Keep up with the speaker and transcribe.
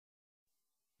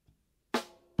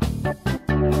I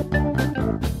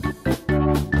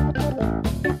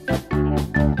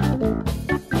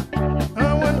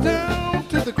went down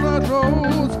to the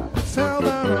crossroads, fell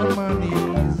down on my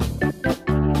knees.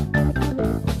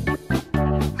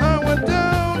 I went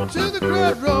down to the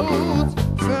crossroads,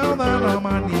 fell down on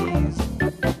my knees.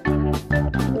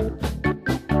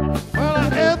 Well, I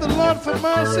asked the Lord for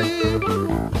mercy,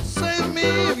 save me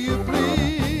if you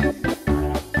please.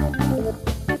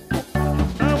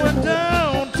 I went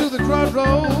down to the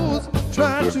crossroads,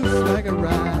 tried to flag a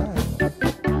ride.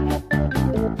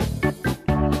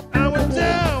 I went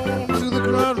down to the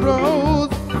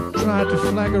crossroads, tried to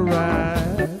flag a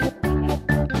ride.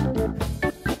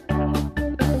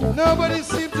 Nobody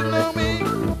seemed to know me,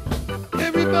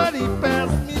 everybody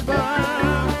passed me by.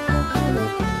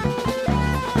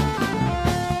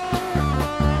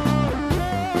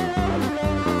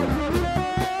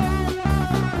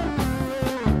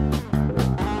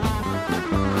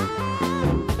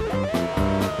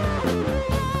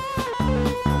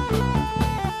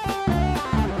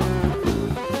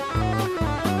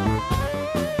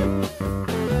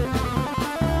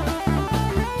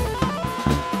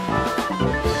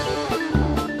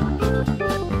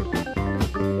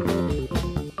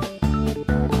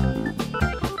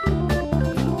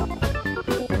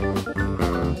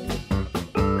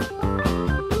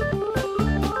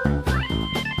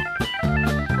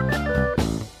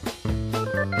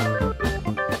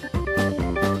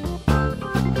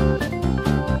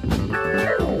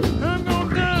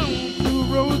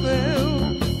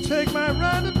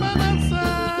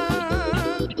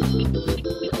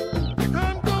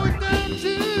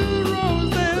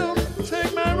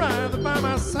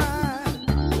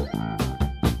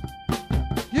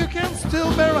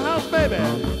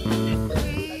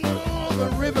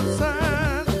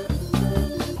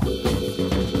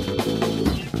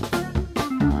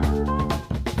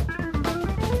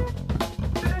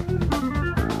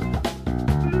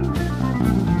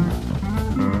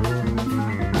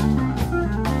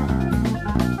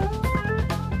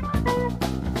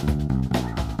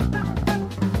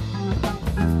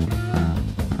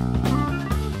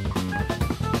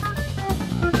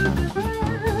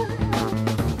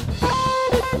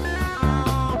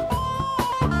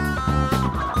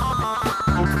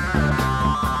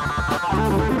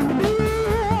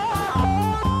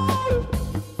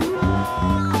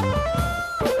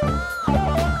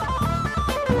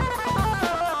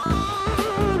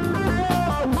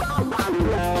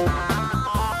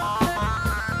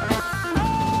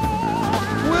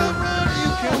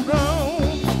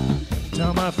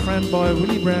 Boy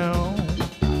Willie Brown.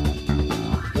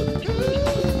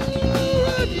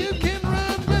 Good, you can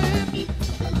run, baby.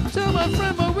 Tell my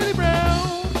friend